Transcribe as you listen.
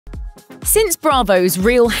Since Bravo's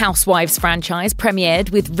Real Housewives franchise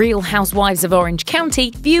premiered with Real Housewives of Orange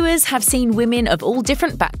County, viewers have seen women of all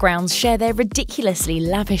different backgrounds share their ridiculously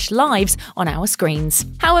lavish lives on our screens.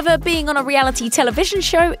 However, being on a reality television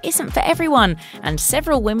show isn't for everyone, and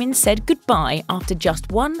several women said goodbye after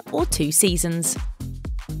just 1 or 2 seasons.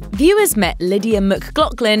 Viewers met Lydia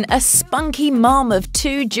McLaughlin, a spunky mom of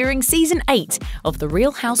 2, during Season 8 of The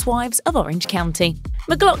Real Housewives of Orange County.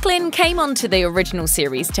 McLaughlin came onto the original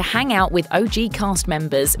series to hang out with OG cast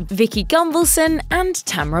members Vicky Gunvalson and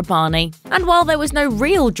Tamra Barney. And while there was no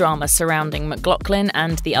real drama surrounding McLaughlin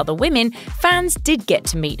and the other women, fans did get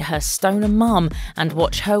to meet her stoner mom and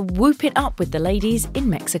watch her whoop it up with the ladies in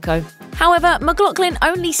Mexico. However, McLaughlin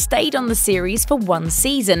only stayed on the series for 1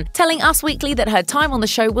 season, telling Us Weekly that her time on the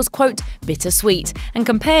show was, quote, bittersweet, and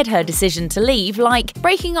compared her decision to leave like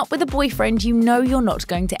breaking up with a boyfriend you know you're not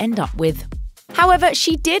going to end up with. However,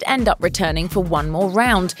 she did end up returning for 1 more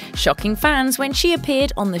round, shocking fans when she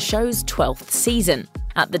appeared on the show's 12th season.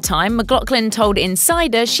 At the time, McLaughlin told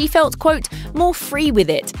Insider she felt, quote, more free with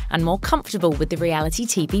it and more comfortable with the reality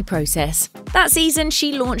TV process. That season,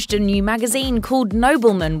 she launched a new magazine called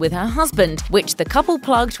Nobleman with her husband, which the couple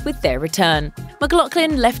plugged with their return.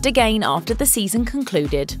 McLaughlin left again after the season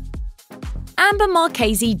concluded. Amber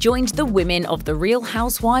Marchese joined the women of The Real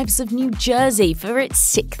Housewives of New Jersey for its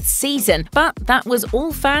 6th season, but that was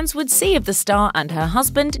all fans would see of the star and her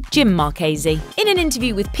husband, Jim Marchese. In an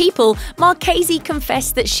interview with People, Marchese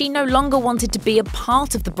confessed that she no longer wanted to be a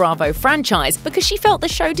part of the Bravo franchise because she felt the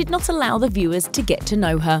show did not allow the viewers to get to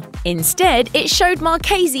know her. Instead, it showed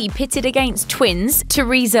Marchese pitted against twins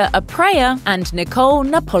Teresa and Nicole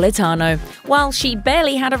Napolitano, while she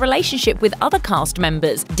barely had a relationship with other cast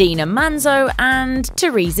members, Dina Manzo and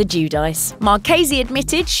Teresa Giudice. Marchese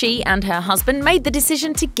admitted she and her husband made the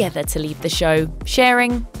decision together to leave the show,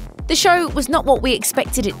 sharing, "The show was not what we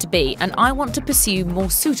expected it to be, and I want to pursue more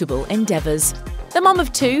suitable endeavours." The mom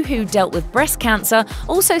of 2, who dealt with breast cancer,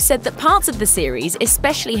 also said that parts of the series,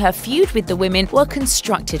 especially her feud with the women, were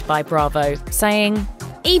constructed by Bravo, saying,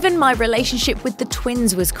 "Even my relationship with the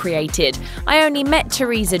twins was created. I only met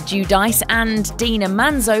Teresa Giudice and Dina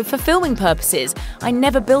Manzo for filming purposes. I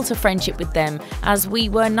never built a friendship with them, as we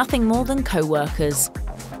were nothing more than co-workers."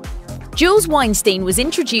 Jules Wainstein was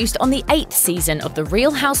introduced on the 8th season of The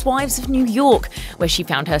Real Housewives of New York, where she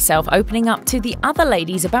found herself opening up to the other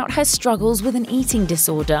ladies about her struggles with an eating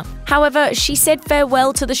disorder. However, she said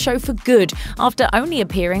farewell to the show for good after only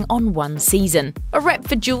appearing on 1 season. A rep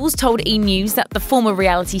for Jules told E! News that the former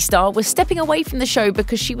reality star was stepping away from the show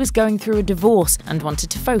because she was going through a divorce and wanted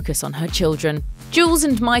to focus on her children. Jules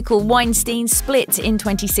and Michael Weinstein split in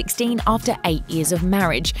 2016 after 8 years of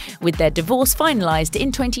marriage, with their divorce finalised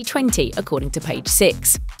in 2020, according to Page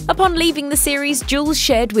 6. Upon leaving the series, Jules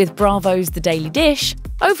shared with Bravo's The Daily Dish,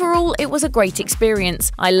 "Overall, it was a great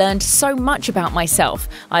experience. I learned so much about myself.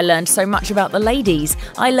 I learned so much about the ladies.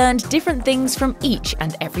 I learned different things from each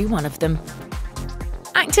and every one of them."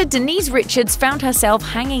 Actor Denise Richards found herself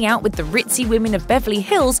hanging out with the ritzy women of Beverly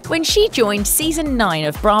Hills when she joined Season 9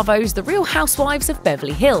 of Bravo's The Real Housewives of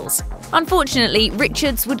Beverly Hills. Unfortunately,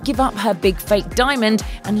 Richards would give up her big fake diamond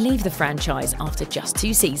and leave the franchise after just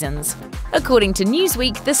 2 seasons. According to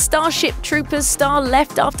Newsweek, the Starship Troopers star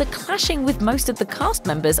left after clashing with most of the cast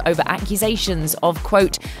members over accusations of,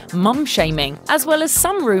 quote, mum-shaming, as well as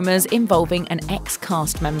some rumours involving an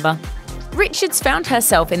ex-cast member. Richards found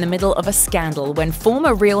herself in the middle of a scandal when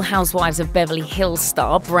former Real Housewives of Beverly Hills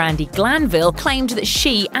star Brandi Glanville claimed that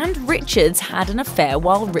she and Richards had an affair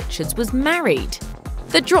while Richards was married.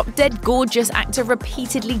 The drop-dead gorgeous actor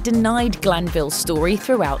repeatedly denied Glanville's story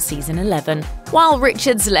throughout Season 11. While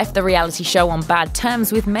Richards left the reality show on bad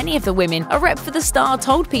terms with many of the women, a rep for the star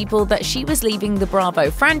told People that she was leaving the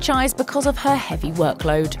Bravo franchise because of her heavy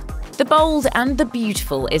workload. The Bold and the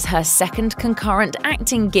Beautiful is her 2nd concurrent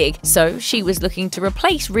acting gig, so she was looking to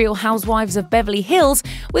replace Real Housewives of Beverly Hills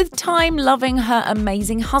with time loving her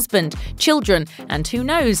amazing husband, children, and who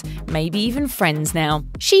knows, maybe even friends now.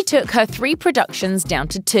 She took her 3 productions down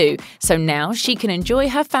to 2, so now she can enjoy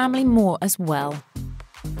her family more as well.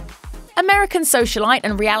 American socialite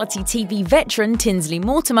and reality TV veteran Tinsley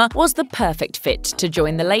Mortimer was the perfect fit to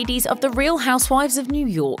join the ladies of The Real Housewives of New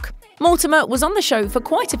York. Mortimer was on the show for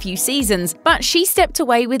quite a few seasons, but she stepped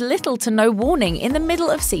away with little to no warning in the middle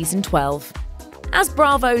of Season 12. As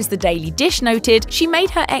Bravo's The Daily Dish noted, she made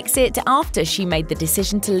her exit after she made the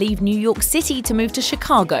decision to leave New York City to move to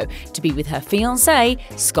Chicago to be with her fiancé,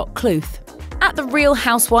 Scott Kluth. At the Real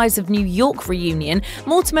Housewives of New York reunion,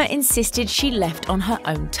 Mortimer insisted she left on her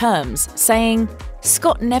own terms, saying,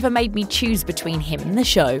 "Scott never made me choose between him and the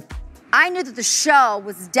show." I knew that the show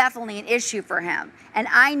was definitely an issue for him. And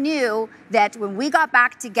I knew that when we got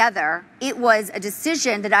back together, it was a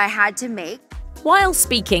decision that I had to make. While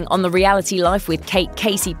speaking on the Reality Life with Kate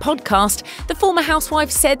Casey podcast, the former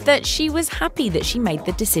housewife said that she was happy that she made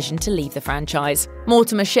the decision to leave the franchise.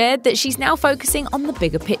 Mortimer shared that she's now focusing on the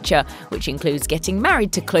bigger picture, which includes getting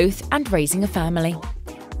married to Kluth and raising a family.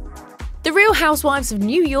 The Real Housewives of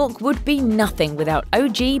New York would be nothing without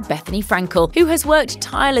OG Bethany Frankel, who has worked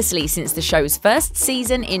tirelessly since the show's first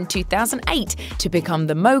season in 2008 to become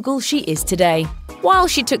the mogul she is today. While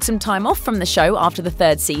she took some time off from the show after the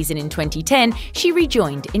third season in 2010, she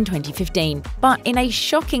rejoined in 2015. But in a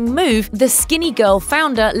shocking move, the Skinny Girl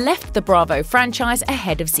founder left the Bravo franchise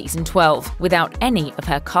ahead of season 12, without any of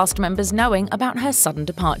her cast members knowing about her sudden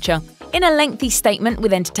departure. In a lengthy statement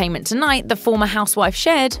with Entertainment Tonight, the former housewife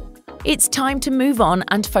shared, "It's time to move on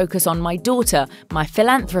and focus on my daughter, my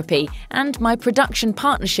philanthropy, and my production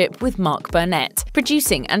partnership with Mark Burnett,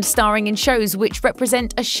 producing and starring in shows which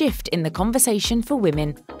represent a shift in the conversation for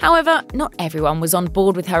women." However, not everyone was on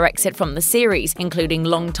board with her exit from the series, including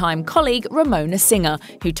longtime colleague Ramona Singer,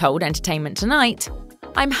 who told Entertainment Tonight,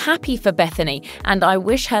 "I'm happy for Bethany and I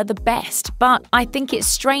wish her the best, but I think it's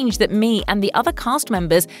strange that me and the other cast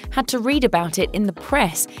members had to read about it in the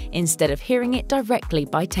press instead of hearing it directly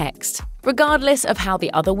by text." Regardless of how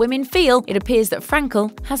the other women feel, it appears that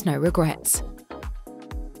Frankel has no regrets.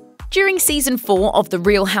 During season 4 of The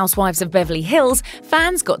Real Housewives of Beverly Hills,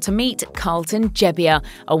 fans got to meet Carlton Gebbia,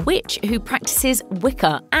 a witch who practices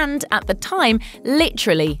Wicca and, at the time,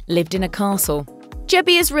 literally lived in a castle.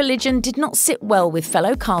 Gebbia's religion did not sit well with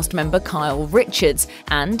fellow cast member Kyle Richards,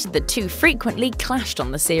 and the two frequently clashed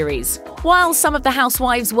on the series. While some of the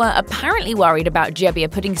housewives were apparently worried about Gebbia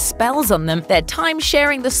putting spells on them, their time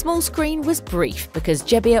sharing the small screen was brief because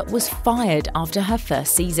Gebbia was fired after her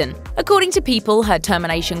first season. According to People, her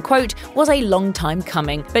termination, quote, was a long time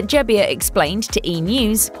coming, but Gebbia explained to E!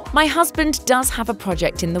 News, "My husband does have a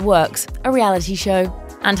project in the works, a reality show."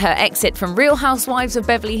 And her exit from Real Housewives of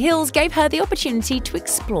Beverly Hills gave her the opportunity to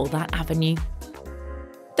explore that avenue.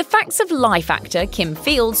 The Facts of Life actor Kim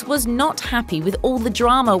Fields was not happy with all the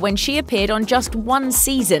drama when she appeared on just one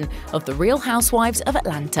season of The Real Housewives of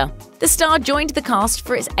Atlanta. The star joined the cast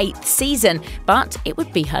for its 8th season, but it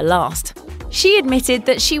would be her last. She admitted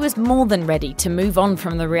that she was more than ready to move on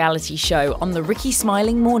from the reality show on the Ricky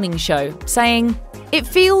Smiling Morning Show, saying, "It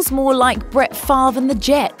feels more like Brett Favre and the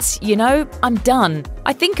Jets, you know? I'm done.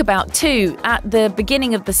 I think about, too, at the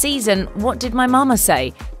beginning of the season, what did my mama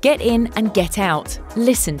say? Get in and get out.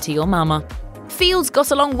 Listen to your mama." Fields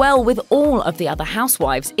got along well with all of the other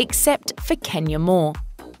housewives except for Kenya Moore.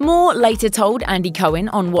 Moore later told Andy Cohen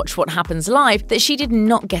on Watch What Happens Live that she did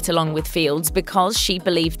not get along with Fields because she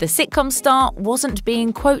believed the sitcom star wasn't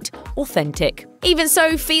being, quote, authentic. Even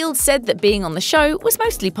so, Fields said that being on the show was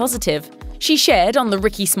mostly positive. She shared on the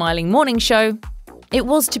Ricky Smiling Morning Show, "It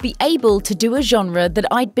was to be able to do a genre that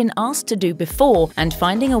I'd been asked to do before, and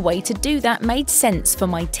finding a way to do that made sense for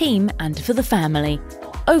my team and for the family.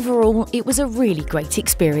 Overall, it was a really great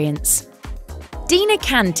experience." Dina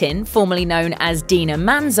Cantin, formerly known as Dina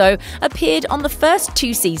Manzo, appeared on the first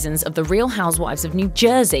 2 seasons of The Real Housewives of New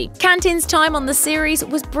Jersey. Cantin's time on the series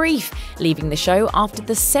was brief, leaving the show after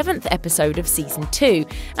the 7th episode of season 2,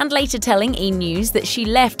 and later telling E! News that she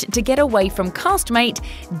left to get away from castmate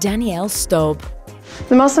Danielle Staub.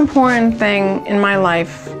 The most important thing in my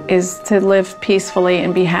life is to live peacefully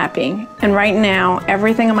and be happy. And right now,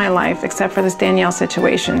 everything in my life, except for this Danielle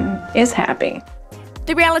situation, is happy.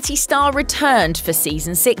 The reality star returned for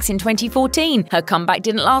season 6 in 2014. Her comeback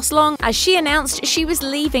didn't last long, as she announced she was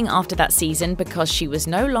leaving after that season because she was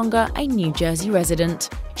no longer a New Jersey resident.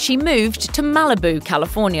 She moved to Malibu,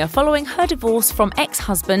 California, following her divorce from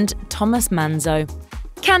ex-husband Thomas Manzo.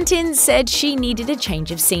 Cantin said she needed a change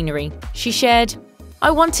of scenery. She shared, "I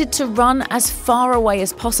wanted to run as far away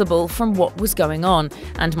as possible from what was going on,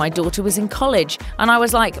 and my daughter was in college, and I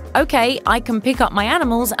was like, okay, I can pick up my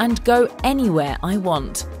animals and go anywhere I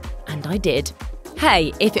want." And I did.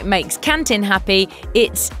 Hey, if it makes Cantin happy,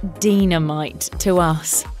 it's dynamite to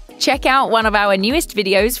us. Check out one of our newest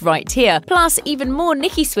videos right here. Plus, even more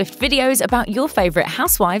Nicki Swift videos about your favourite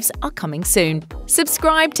housewives are coming soon.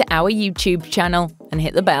 Subscribe to our YouTube channel and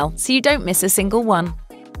hit the bell so you don't miss a single one.